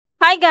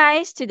Hi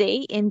guys,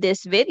 today in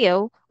this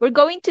video, we're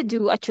going to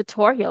do a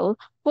tutorial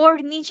for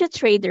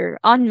NinjaTrader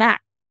on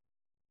Mac.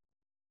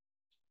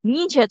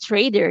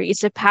 NinjaTrader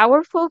is a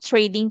powerful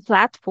trading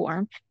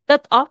platform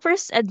that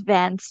offers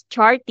advanced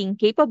charting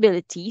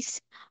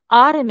capabilities,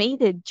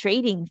 automated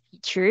trading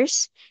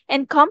features,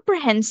 and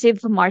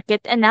comprehensive market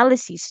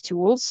analysis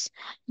tools,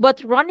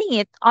 but running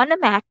it on a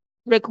Mac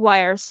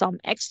requires some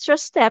extra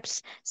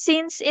steps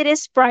since it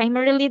is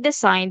primarily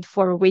designed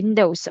for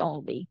Windows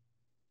only.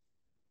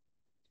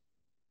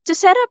 To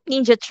set up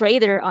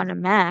NinjaTrader on a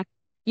Mac,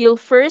 you'll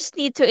first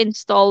need to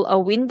install a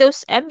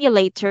Windows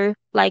emulator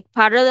like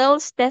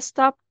Parallels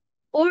Desktop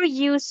or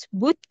use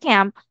Boot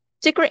Camp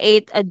to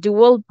create a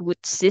dual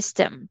boot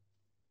system.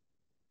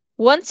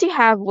 Once you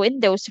have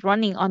Windows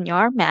running on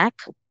your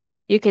Mac,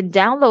 you can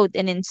download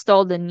and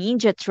install the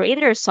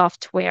NinjaTrader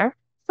software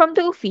from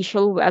the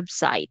official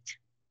website.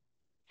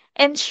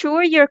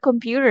 Ensure your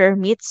computer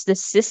meets the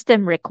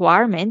system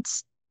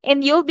requirements,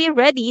 and you'll be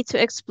ready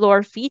to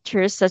explore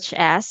features such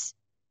as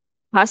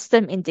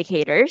custom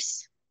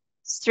indicators,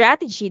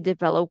 strategy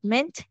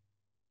development,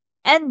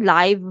 and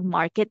live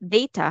market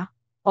data,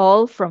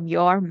 all from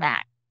your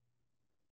Mac.